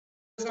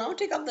Now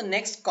take up the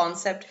next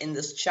concept in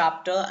this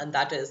chapter, and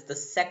that is the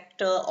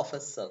sector of a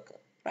circle,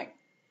 right?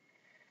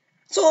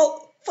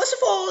 So first of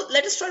all,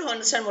 let us try to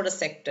understand what a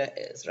sector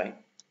is, right?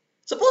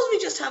 Suppose we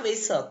just have a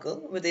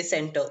circle with a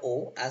center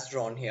O as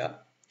drawn here.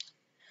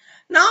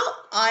 Now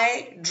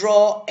I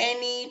draw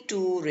any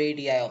two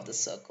radii of the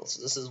circle.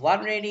 So this is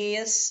one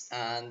radius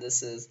and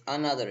this is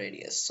another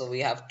radius. So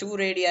we have two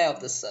radii of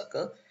the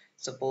circle.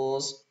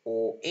 Suppose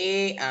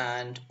OA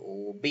and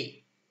OB,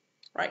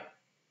 right?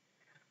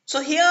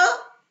 So here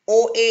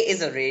OA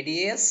is a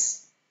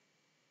radius,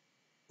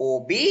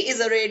 OB is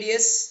a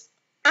radius,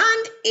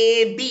 and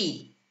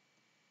AB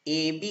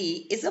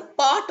is a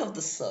part of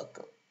the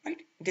circle,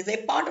 right? It is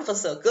a part of a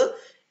circle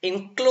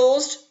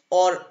enclosed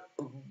or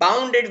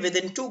bounded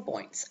within 2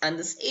 points, and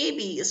this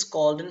AB is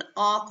called an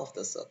arc of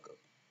the circle.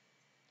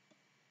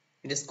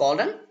 It is called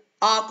an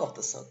arc of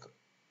the circle.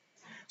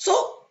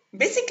 So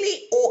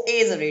basically OA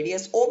is a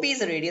radius, OB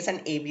is a radius,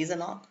 and AB is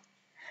an arc.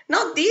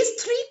 Now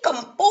these three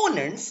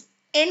components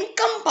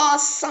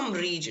encompass some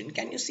region.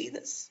 Can you see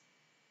this?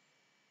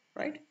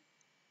 Right?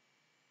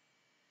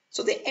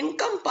 So they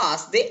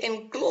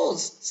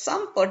enclose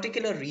some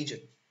particular region,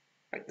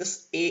 right?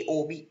 This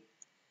AOB.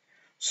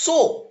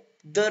 So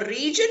the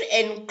region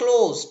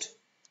enclosed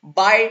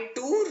by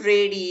two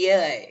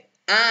radii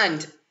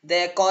and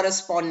their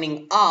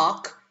corresponding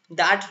arc,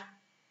 that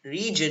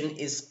region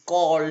is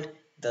called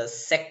the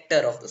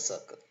sector of the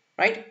circle,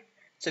 right?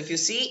 So if you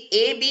see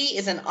AB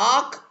is an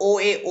arc,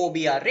 OA, OB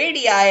are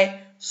radii,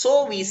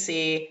 so we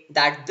say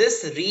that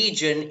this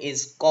region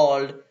is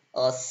called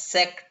a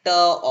sector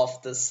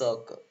of the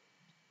circle.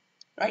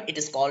 Right, it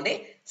is called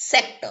a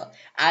sector,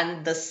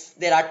 and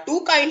there are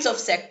two kinds of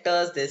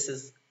sectors.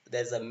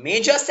 There's a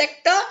major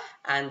sector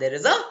and there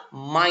is a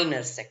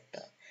minor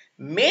sector.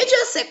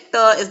 Major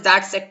sector is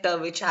that sector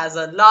which has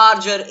a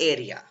larger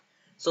area.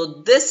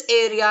 So this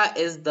area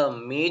is the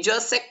major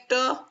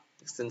sector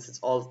since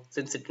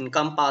it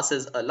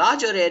encompasses a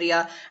larger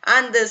area,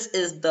 and this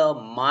is the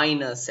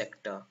minor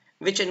sector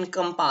which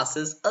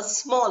encompasses a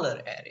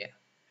smaller area.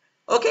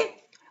 Okay,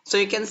 so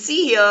you can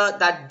see here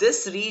that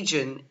this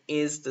region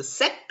is the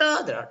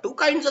sector. There are two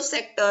kinds of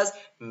sectors,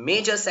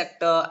 major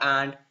sector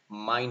and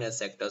minor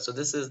sector. So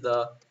this is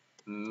the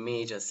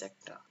major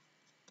sector,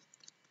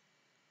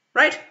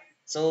 right?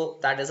 So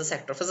that is a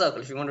sector of a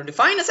circle. If you want to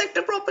define a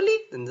sector properly,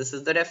 then this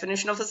is the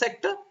definition of a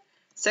sector.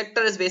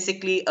 Sector is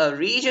basically a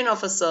region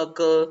of a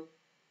circle,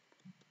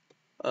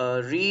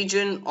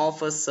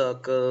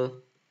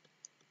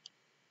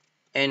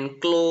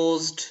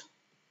 enclosed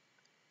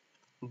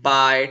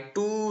by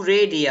two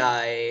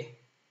radii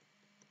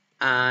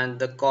and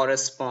the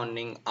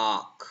corresponding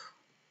arc.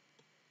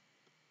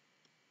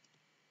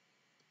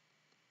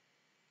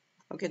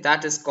 Okay,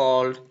 that is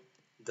called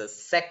the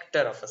sector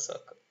of a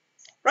circle,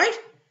 right?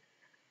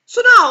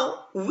 So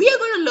now we are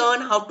going to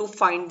learn how to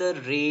find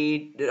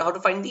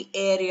the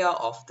area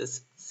of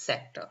this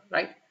sector,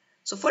 right?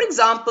 So for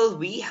example,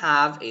 we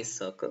have a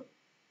circle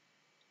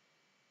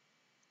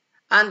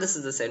and this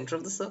is the center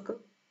of the circle.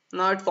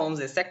 Now it forms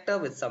a sector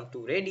with some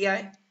two radii.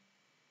 Right.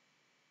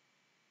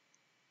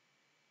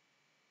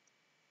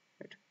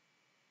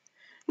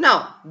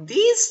 Now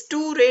these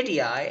two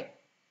radii,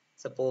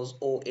 suppose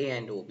OA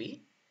and OB,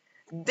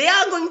 they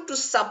are going to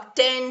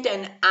subtend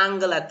an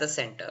angle at the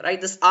center, right?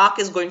 This arc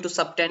is going to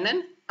subtend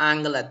an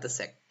angle at the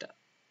sector.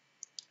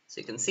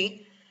 So you can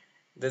see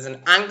there's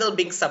an angle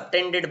being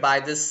subtended by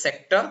this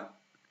sector,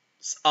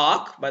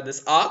 by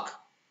this arc.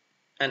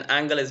 An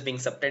angle is being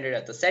subtended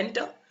at the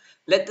center.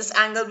 Let this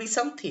angle be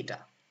some theta,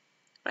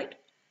 right?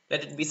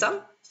 Let it be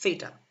some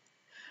theta.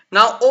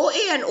 Now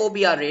OA and OB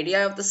are radii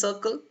of the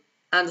circle,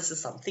 and this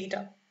is some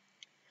theta.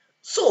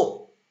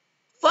 So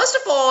first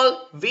of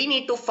all, we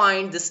need to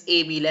find this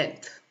AB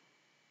length,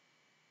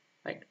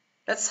 right?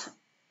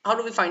 How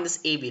do we find this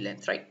AB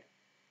length, right?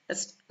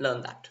 Let's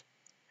learn that.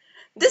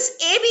 This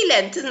AB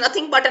length is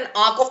nothing but an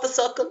arc of the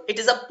circle. It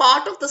is a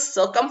part of the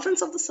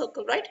circumference of the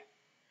circle, right?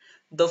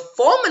 The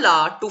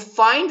formula to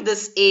find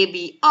this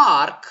AB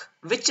arc,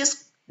 which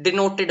is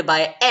denoted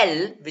by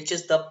L, which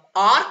is the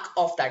arc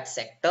of that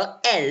sector,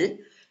 L,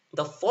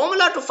 the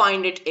formula to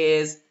find it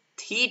is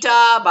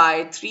theta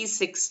by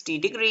 360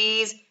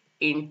 degrees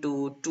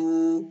into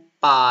 2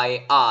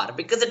 pi r,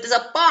 because it is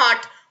a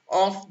part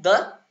of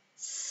the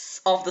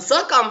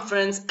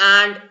circumference,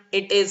 and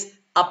it is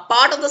a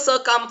part of the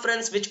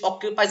circumference which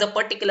occupies a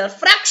particular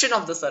fraction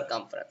of the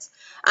circumference.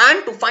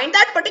 And to find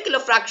that particular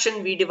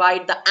fraction, we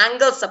divide the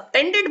angle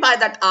subtended by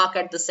that arc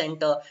at the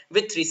center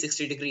with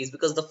 360 degrees,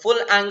 because the full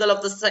angle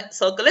of the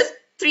circle is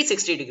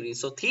 360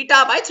 degrees. So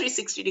theta by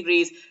 360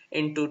 degrees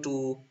into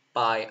 2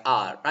 pi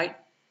r, right?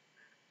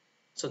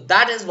 So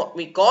that is what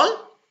we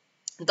call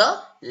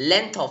the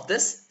length of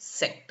this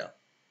sector,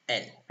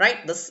 L,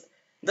 right?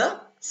 The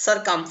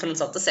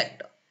circumference of the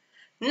sector.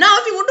 Now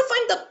if you want to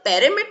find the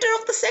perimeter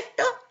of the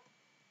sector,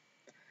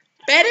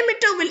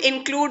 perimeter will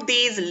include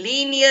these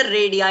linear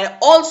radii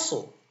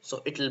also.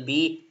 So it will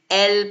be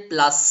L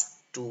plus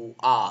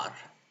 2R.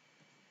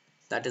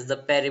 That is the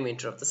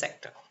perimeter of the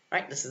sector.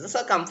 right? This is the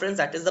circumference,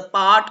 that is the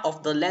part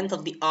of the length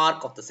of the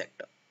arc of the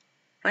sector,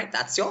 right?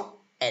 That's your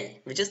L,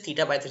 which is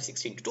theta by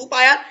 360 into 2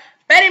 pi r.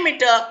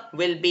 Perimeter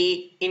will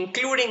be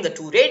including the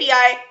two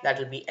radii, that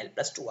will be L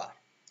plus 2r,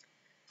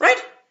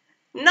 right?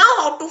 Now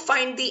how to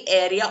find the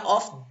area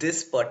of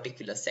this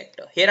particular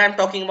sector? Here I am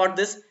talking about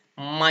this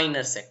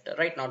minor sector,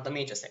 right? Not the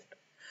major sector.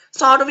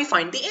 So how do we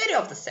find the area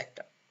of the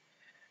sector?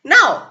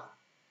 Now,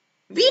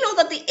 we know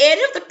that the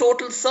area of the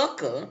total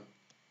circle,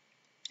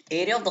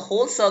 area of the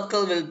whole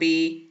circle will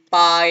be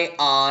pi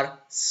r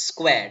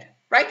squared,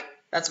 right?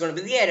 That's going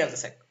to be the area of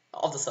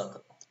the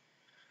circle.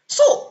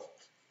 So,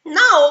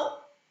 now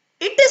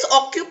it is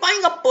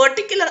occupying a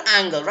particular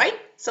angle, right?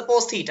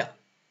 Suppose theta.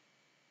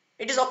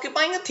 It is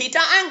occupying a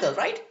theta angle,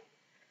 right?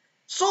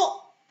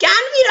 So,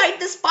 can we write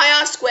this pi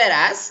r square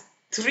as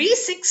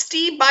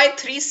 360 by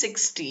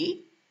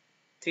 360,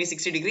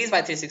 360 degrees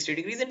by 360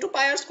 degrees into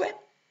pi r square?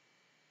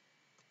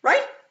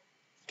 Right?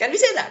 Can we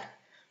say that?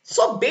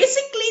 So,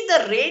 basically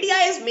the radii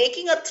is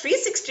making a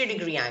 360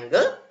 degree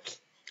angle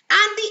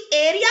and the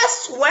area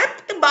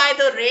swept by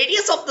the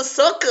radius of the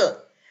circle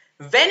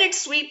when it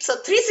sweeps a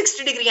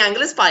 360 degree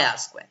angle is pi r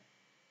square.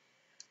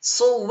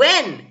 So,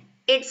 when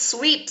it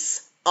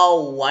sweeps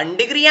a 1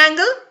 degree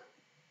angle,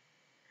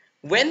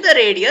 when the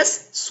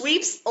radius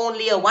sweeps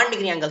only a 1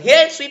 degree angle,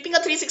 here it's sweeping a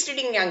 360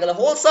 degree angle, a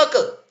whole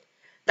circle.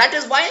 That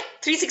is why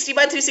 360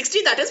 by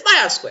 360, that is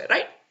pi r square,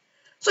 right?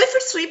 So if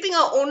it's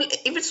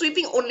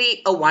sweeping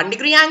only a 1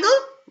 degree angle,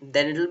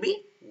 then it will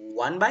be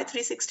 1 by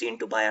 360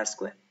 into pi r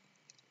square.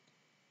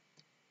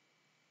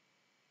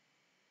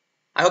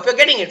 I hope you're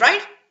getting it,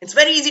 right? It's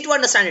very easy to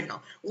understand it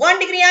now. 1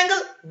 degree angle,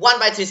 1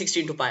 by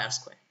 360 into pi r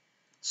square.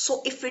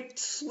 So if it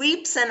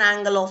sweeps an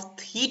angle of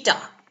theta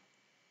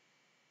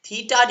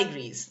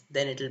degrees,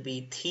 then it will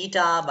be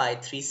theta by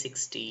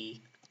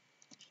 360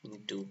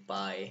 into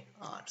pi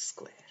r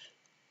square.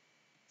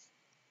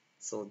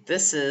 So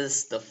this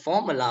is the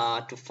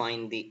formula to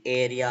find the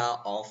area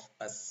of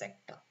a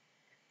sector.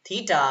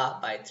 Theta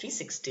by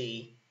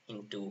 360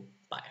 into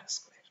pi r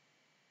square.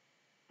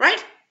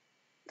 Right?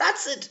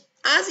 That's it.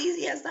 As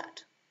easy as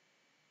that.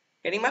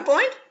 Getting my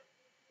point?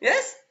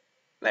 Yes?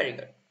 Very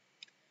good.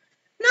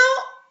 Now,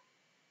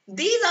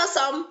 these are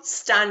some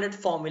standard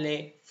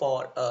formulae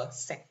for a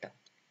sector.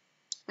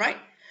 Right?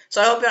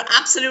 So I hope you're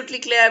absolutely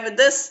clear with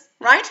this.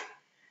 Right?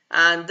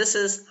 And this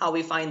is how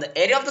we find the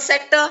area of the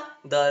sector,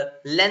 the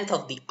length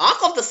of the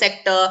arc of the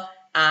sector,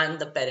 and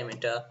the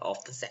perimeter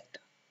of the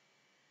sector.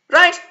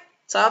 Right?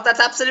 So I hope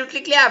that's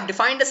absolutely clear. I've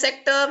defined a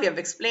sector. We have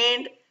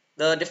explained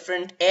the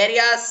different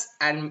areas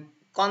and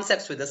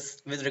concepts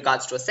with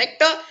regards to a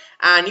sector.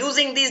 And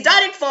using these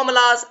direct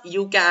formulas,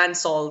 you can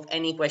solve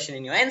any question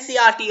in your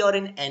NCERT or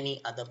in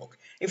any other book.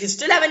 If you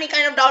still have any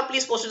kind of doubt,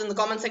 please post it in the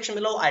comment section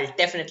below. I'll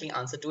definitely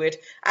answer to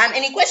it. And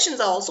any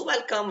questions are also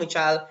welcome, which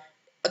I'll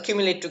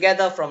accumulate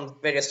together from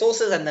various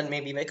sources and then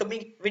maybe make a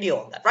big video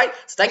on that, right?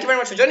 So thank you very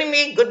much for joining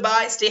me.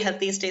 Goodbye, stay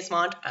healthy, stay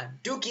smart, and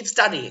do keep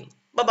studying.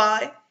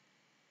 Bye-bye.